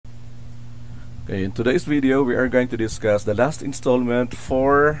Okay, in today's video, we are going to discuss the last installment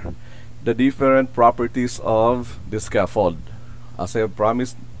for the different properties of the scaffold. As I have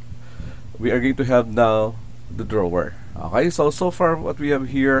promised, we are going to have now the drawer. Okay, so far what we have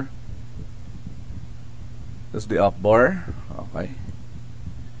here is the up bar. Okay,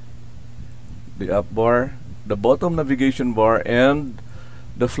 the up bar, the bottom navigation bar, and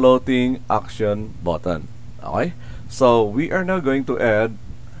the floating action button. Okay, so we are now going to add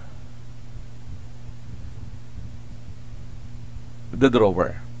the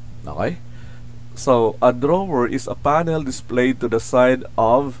drawer. Okay, so a drawer is a panel displayed to the side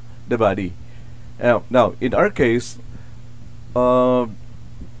of the body. Now in our case, the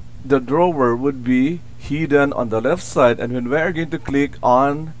drawer would be hidden on the left side, and when we are going to click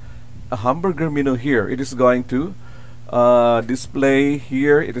on a hamburger menu here, it is going to display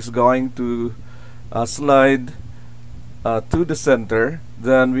here. It is going to slide to the center.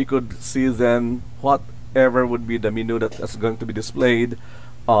 Then we could see then whatever would be the menu that is going to be displayed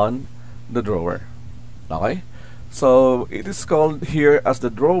on the drawer. Okay, so it is called here as the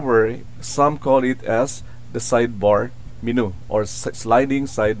drawer. Some call it as the sidebar menu or sliding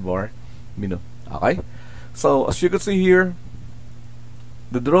sidebar menu. Okay, so as you can see here,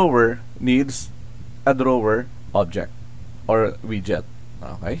 the drawer needs a drawer object or widget.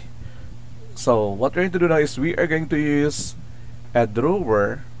 Okay, so what we're going to do now is we are going to use a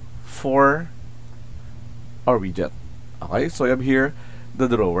drawer for our widget. Okay, so I have here the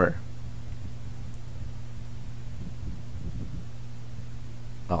drawer.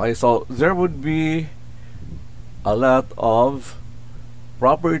 Okay, so there would be a lot of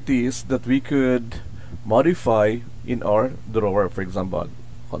properties that we could modify in our drawer. For example,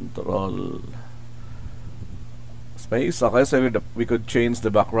 control space. Okay, so we could change the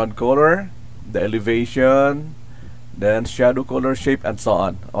background color, the elevation, then shadow color, shape, and so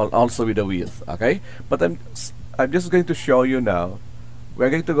on. Also with the width. Okay, but I'm just going to show you now. We're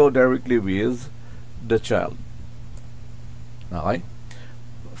going to go directly with the child. Okay,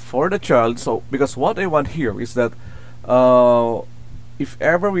 for the child. So because what I want here is that if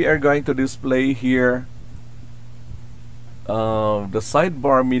ever we are going to display here the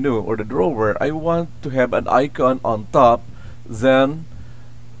sidebar menu or the drawer, I want to have an icon on top, then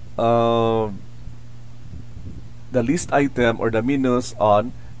the list item or the menus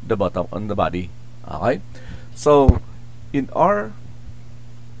on the bottom, on the body. Okay, so in our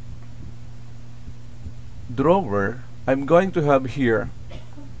drawer, I'm going to have here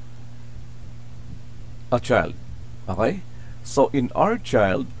a child. Okay, so in our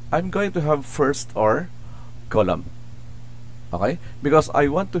child, I'm going to have first our column. Okay, because I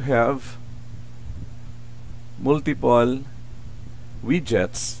want to have multiple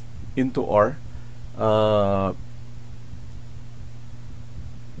widgets into our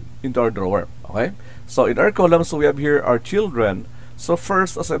drawer. Okay, so in our column, so we have here our children. So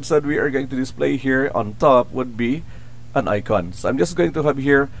first, as I've said, we are going to display here on top would be an icon. So I'm just going to have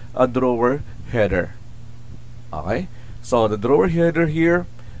here a drawer header. Okay, so the drawer header here,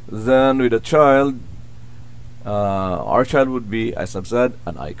 then with the child, our child would be, as I've said,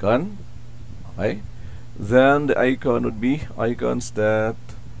 an icon. Okay, then the icon would be icons that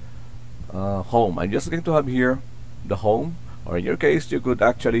home. I'm just going to have here the home, or in your case, you could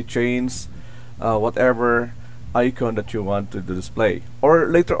actually change whatever icon that you want to display, or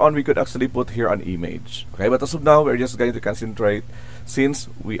later on we could actually put here an image. Okay, but as of now, we're just going to concentrate, since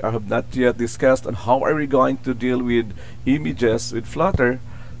we have not yet discussed on how are we going to deal with images with Flutter.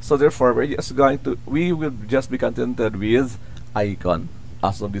 So therefore, we will just be contented with icon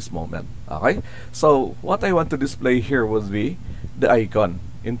as of this moment. Okay, so what I want to display here would be the icon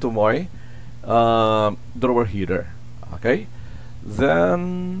into my drawer header. Okay,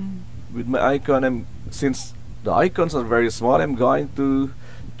 then with my icon, since the icons are very small, I'm going to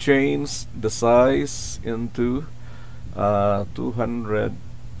change the size into 200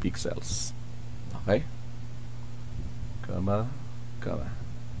 pixels. Okay, comma.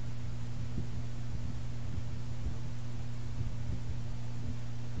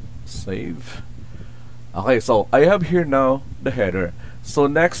 Save. Okay, so I have here now the header. So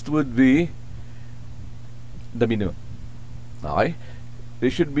next would be the menu. Okay, there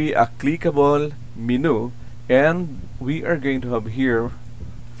should be a clickable menu, and we are going to have here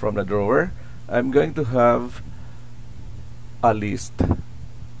from the drawer, I'm going to have a list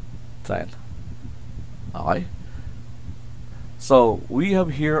tile. Okay, so we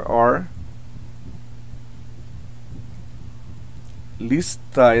have here our list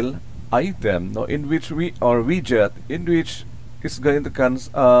tile item, no, in which our widget, in which is going to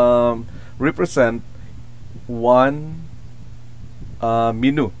represent one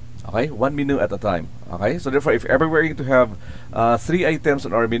menu. Okay, one menu at a time. Okay, so therefore, if ever we're going to have 3 items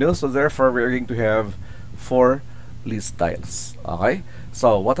on our menu, so therefore we're going to have 4 list styles. Okay,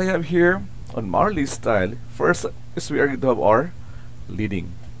 so what I have here on our list style, first is we are going to have our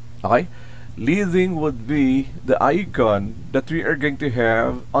leading. Okay, leading would be the icon that we are going to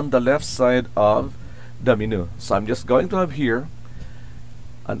have on the left side of the menu. So I'm just going to have here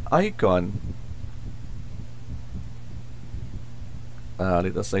an icon.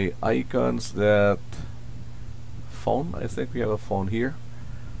 Let us say icons that phone. I think we have a phone here.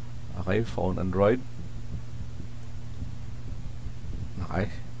 Okay, phone, Android. Okay.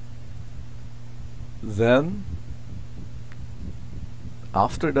 Then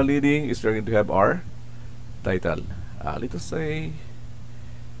after the leading is we're going to have our title. Let us say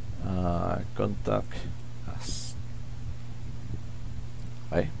contact us.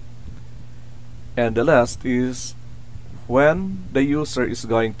 Okay. And the last is when the user is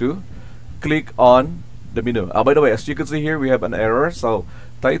going to click on the menu. By the way, as you can see here, we have an error. So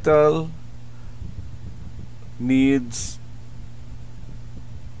title needs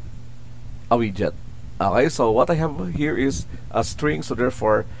a widget. Okay, so what I have here is a string, so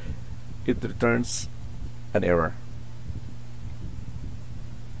therefore it returns an error.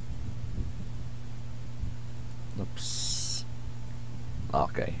 Oops.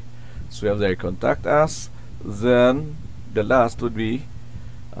 Okay, so we have there contact us. Then the last would be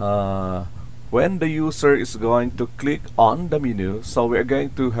when the user is going to click on the menu, so we're going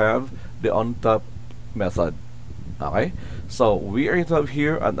to have the on top method. Okay, so we are going to have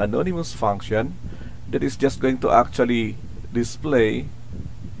here an anonymous function that is just going to actually display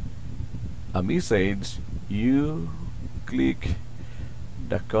a message. You click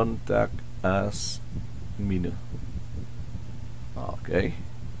the contact us menu. Okay,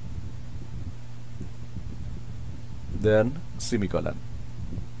 then semicolon.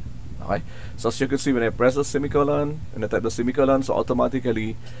 Okay, so as you can see, when I press the semicolon and I type the semicolon, so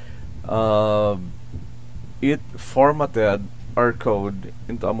automatically it formatted our code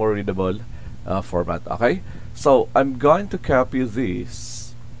into a more readable format. Okay, so I'm going to copy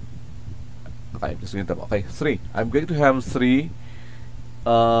this. Okay, I'm just going to okay 3. I'm going to have 3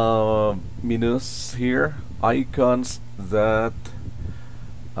 menus here, icons that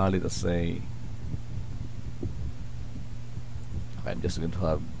let us say. Okay, I'm just going to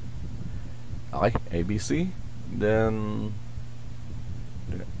have okay ABC, then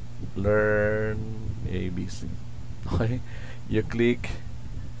learn ABC. Okay, you click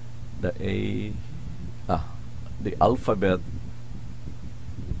the the alphabet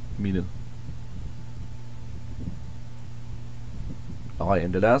menu. Okay,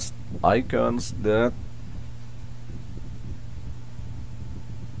 and the last icons that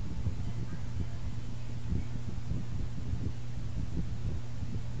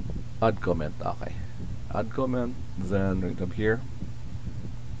add comment. Okay, add comment, then right up here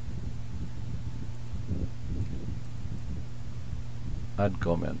add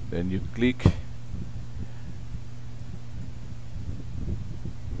comment, then you click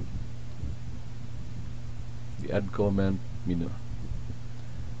the add comment menu.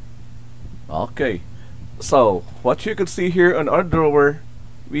 Okay, so what you can see here on our drawer,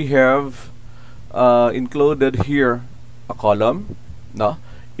 we have included here a column, no,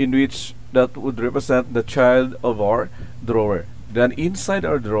 in which that would represent the child of our drawer. Then inside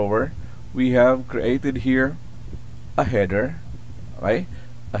our drawer, we have created here a header, right?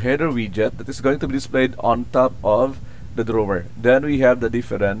 A header widget that is going to be displayed on top of the drawer. Then we have the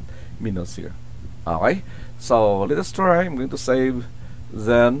different menus here. Okay, so let us try. I'm going to save,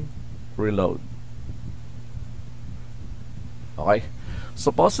 then reload. Okay,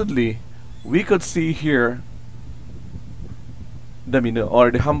 supposedly we could see here the menu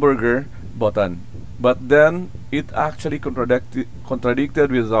or the hamburger button, but then it actually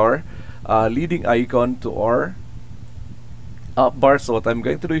contradicted with our leading icon to our up bar. So what I'm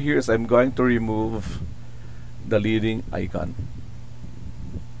going to do here is I'm going to remove the leading icon.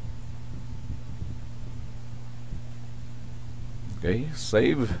 Okay,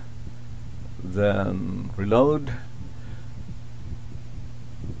 save, then reload.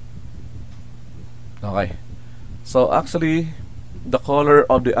 Okay, so actually the color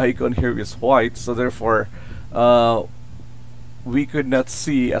of the icon here is white, so therefore we could not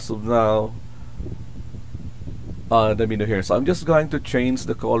see as of now the menu here. So I'm just going to change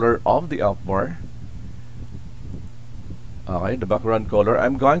the color of the up bar. Okay, the background color.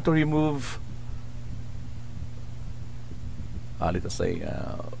 I'm going to remove let us say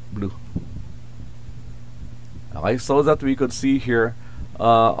blue. Okay, so that we could see here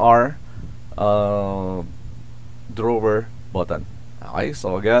our drawer button. Okay,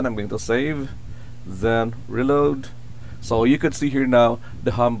 so again, I'm going to save, then reload. So you could see here now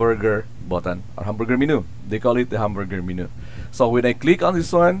the hamburger button or hamburger menu. They call it the hamburger menu. So when I click on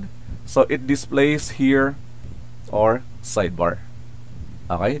this one, so it displays here or sidebar.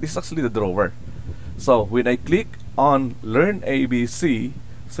 Okay, this is actually the drawer. So when I click on Learn ABC,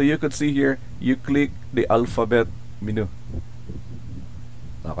 so you could see here, you click the alphabet menu.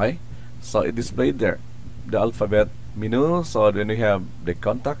 Okay, so it displayed there, the alphabet menu. So then we have the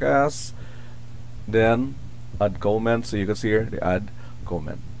contact us, then add comment. So you can see here the add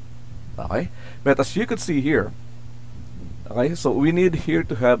comment. Okay, but as you can see here, okay, so we need here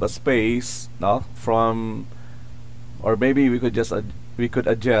to have a space now from, or maybe we could just we could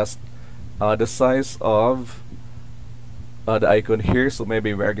adjust the size of the icon here. So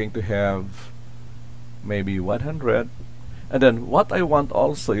maybe we're going to have maybe 100. And then what I want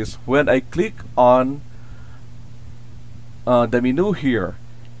also is when I click on the menu here,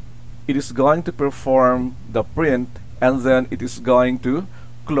 it is going to perform the print, and then it is going to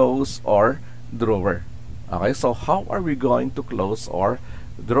close our drawer. Okay, so how are we going to close our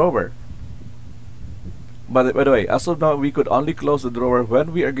drawer? But by the way, as of now, we could only close the drawer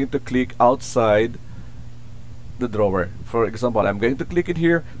when we are going to click outside the drawer. For example, I'm going to click it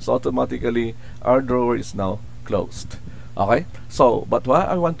here, so automatically our drawer is now closed. Okay, so but what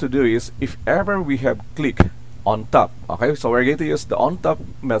I want to do is, if ever we have click on top, okay, so we're going to use the on top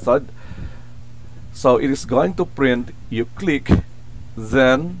method. So it is going to print, you click,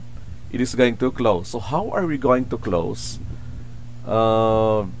 then it is going to close. So how are we going to close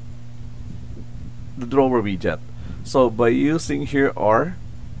the drawer widget? So by using here our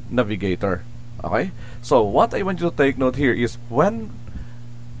navigator. Okay, so what I want you to take note here is when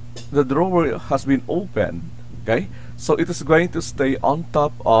the drawer has been opened, okay, so it is going to stay on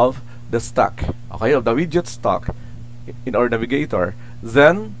top of the stack, okay, of the widget stack in our navigator.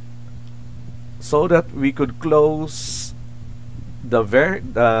 Then so that we could close the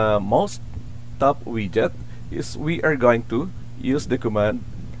most top widget is we are going to use the command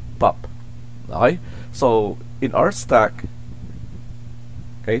pop. Okay, so in our stack,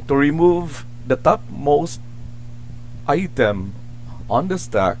 okay, to remove the topmost item on the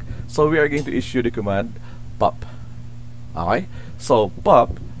stack, so we are going to issue the command pop. Okay, so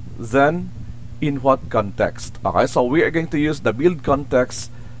pop, then in what context? Okay, so we are going to use the build context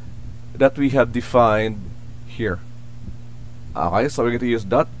that we have defined here. Okay, so we're going to use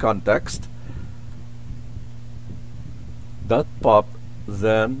dot context dot pop,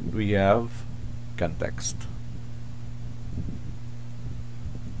 then we have context,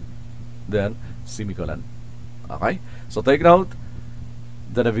 then semicolon. Okay, so take note,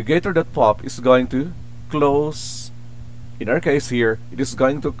 the navigator.pop is going to close, in our case here, it is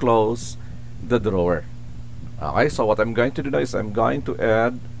going to close the drawer. Okay, so what I'm going to do now is I'm going to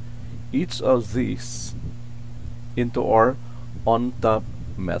add each of these into our on top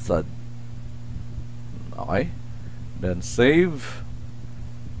method. Okay, then save,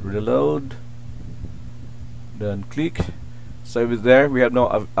 reload, then click, save it there. We have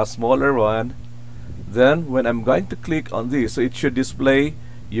now a smaller one. Then when I'm going to click on this, so it should display,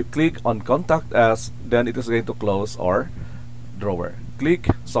 you click on contact us, then it is going to close our drawer. Click,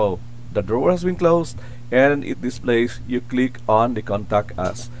 so the drawer has been closed, and it displays, you click on the contact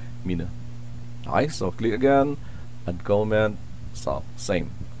us menu. Okay, so click again and comment, so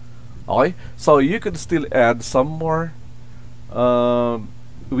same. Okay, so you could still add some more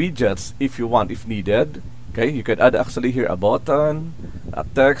widgets if you want, if needed. Okay, you could add actually here a button, a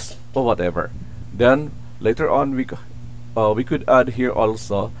text, or whatever. Then later on we could add here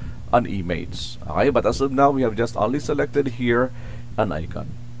also an image. Okay, but as of now we have just only selected here an icon.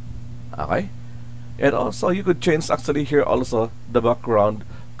 Okay, and also you could change actually here also the background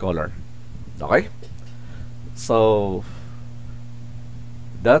color. Okay, so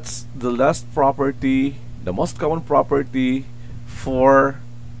that's the last property, the most common property for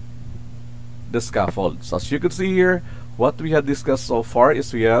the scaffold. So as you can see here, what we have discussed so far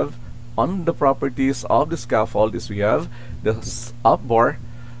is we have on the properties of the scaffold is we have the up bar,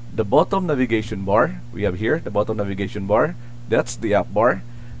 the bottom navigation bar. We have here the bottom navigation bar, that's the up bar.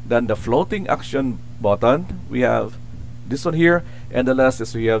 Then the floating action button, we have this one here, and the last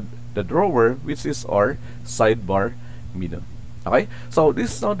is we have the drawer, which is our sidebar menu. Okay, so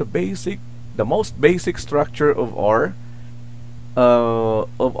this is now the basic, the most basic structure of our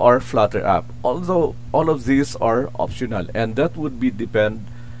Flutter app. Although all of these are optional, and that would be depend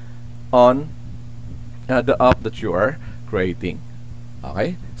on the app that you are creating.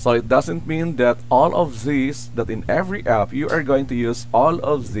 Okay, so it doesn't mean that all of these, that in every app you are going to use all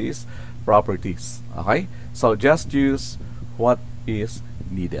of these properties. Okay, so just use what is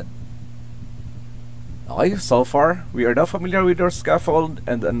needed. Okay, so far we are now familiar with our scaffold,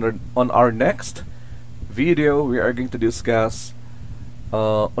 and on our next video we are going to discuss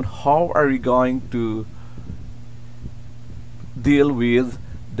on how are we going to deal with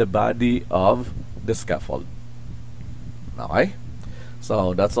the body of the scaffold. Okay,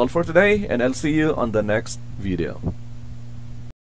 so that's all for today, and I'll see you on the next video.